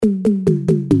Hello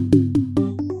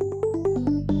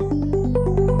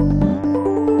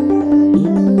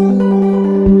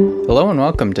and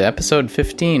welcome to episode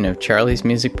 15 of Charlie's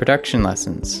Music Production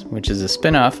Lessons, which is a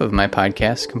spin-off of my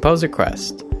podcast, Composer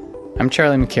Quest. I'm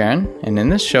Charlie McCarran, and in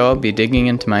this show I'll be digging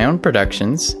into my own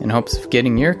productions in hopes of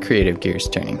getting your creative gears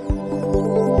turning.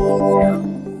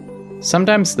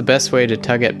 Sometimes the best way to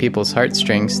tug at people's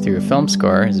heartstrings through a film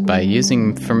score is by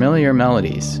using familiar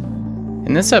melodies.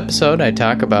 In this episode, I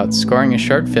talk about scoring a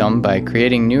short film by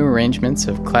creating new arrangements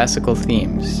of classical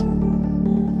themes.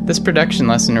 This production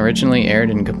lesson originally aired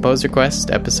in Composer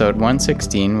Quest episode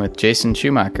 116 with Jason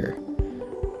Schumacher.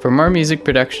 For more music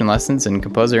production lessons and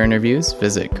composer interviews,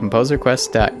 visit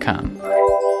composerquest.com.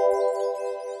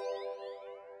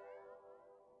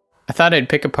 I thought I'd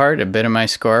pick apart a bit of my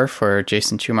score for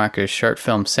Jason Schumacher's short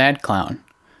film Sad Clown.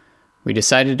 We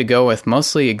decided to go with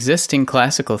mostly existing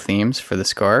classical themes for the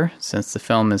score, since the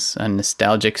film is a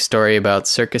nostalgic story about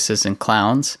circuses and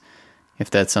clowns,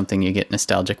 if that's something you get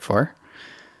nostalgic for.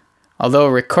 Although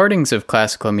recordings of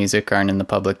classical music aren't in the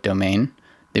public domain,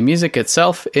 the music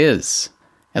itself is,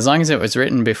 as long as it was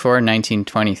written before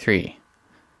 1923.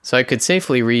 So I could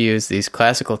safely reuse these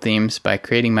classical themes by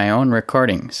creating my own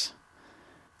recordings.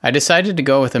 I decided to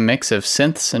go with a mix of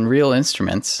synths and real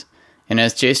instruments, and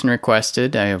as Jason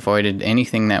requested, I avoided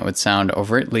anything that would sound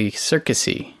overtly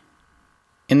circusy.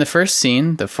 In the first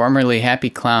scene, the formerly happy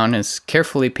clown is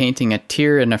carefully painting a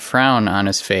tear and a frown on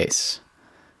his face.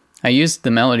 I used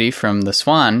the melody from The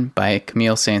Swan by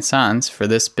Camille Saint-Saëns for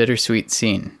this bittersweet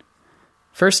scene.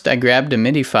 First, I grabbed a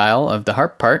MIDI file of the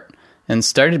harp part and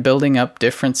started building up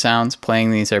different sounds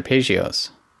playing these arpeggios.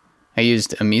 I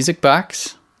used a music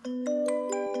box,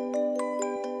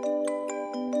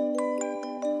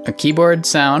 a keyboard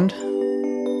sound,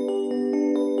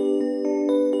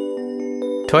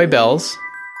 toy bells,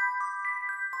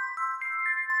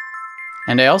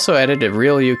 and I also added a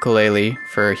real ukulele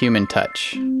for a human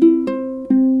touch.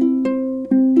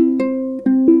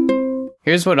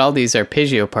 Here's what all these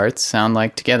arpeggio parts sound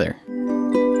like together.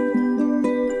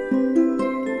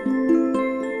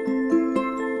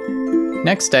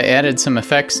 Next, I added some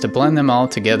effects to blend them all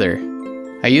together.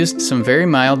 I used some very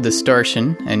mild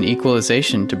distortion and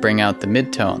equalization to bring out the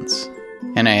midtones,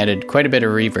 and I added quite a bit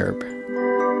of reverb.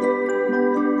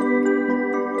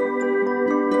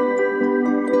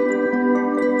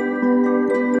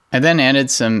 I then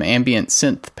added some ambient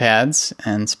synth pads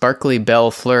and sparkly bell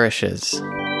flourishes.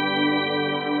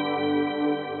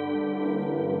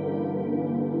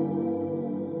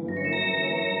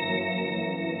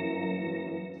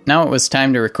 Now it was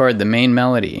time to record the main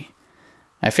melody.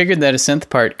 I figured that a synth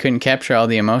part couldn't capture all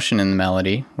the emotion in the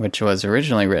melody, which was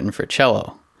originally written for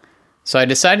cello. So I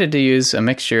decided to use a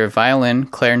mixture of violin,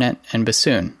 clarinet, and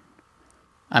bassoon.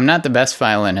 I'm not the best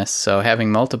violinist, so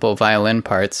having multiple violin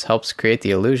parts helps create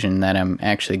the illusion that I'm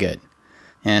actually good.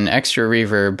 And extra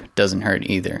reverb doesn't hurt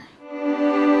either.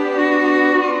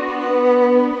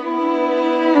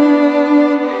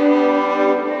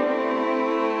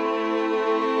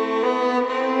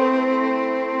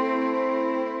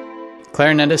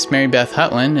 Clarinetist Mary Beth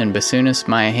Hutlin and bassoonist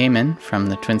Maya Heyman from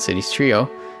the Twin Cities Trio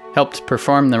helped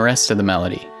perform the rest of the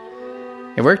melody.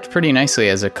 It worked pretty nicely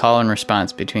as a call and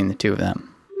response between the two of them.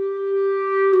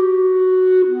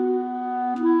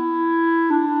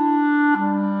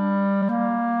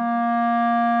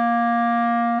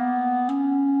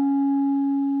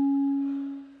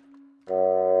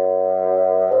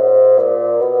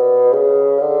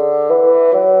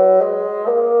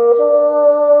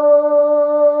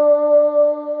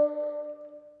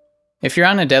 If you're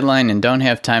on a deadline and don't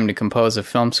have time to compose a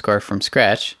film score from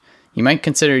scratch, you might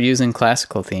consider using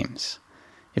classical themes.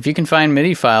 If you can find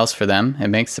MIDI files for them, it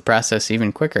makes the process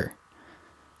even quicker.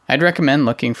 I'd recommend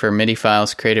looking for MIDI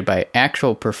files created by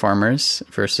actual performers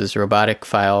versus robotic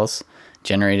files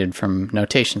generated from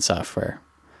notation software.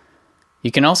 You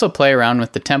can also play around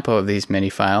with the tempo of these MIDI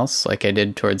files, like I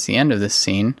did towards the end of this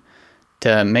scene,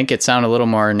 to make it sound a little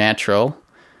more natural.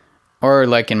 Or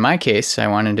like in my case, I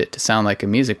wanted it to sound like a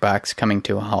music box coming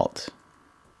to a halt.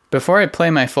 Before I play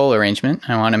my full arrangement,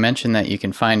 I want to mention that you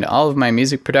can find all of my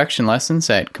music production lessons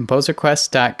at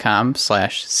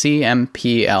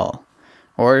composerquest.com/cmpl,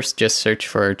 or just search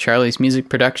for Charlie's Music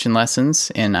Production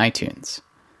Lessons in iTunes.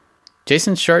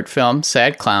 Jason's short film,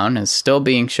 Sad Clown, is still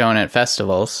being shown at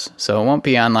festivals, so it won't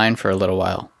be online for a little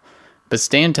while. But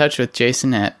stay in touch with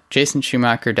Jason at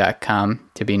jasonschumacher.com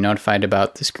to be notified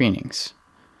about the screenings.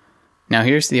 Now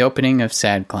here's the opening of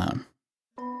Sad Clown.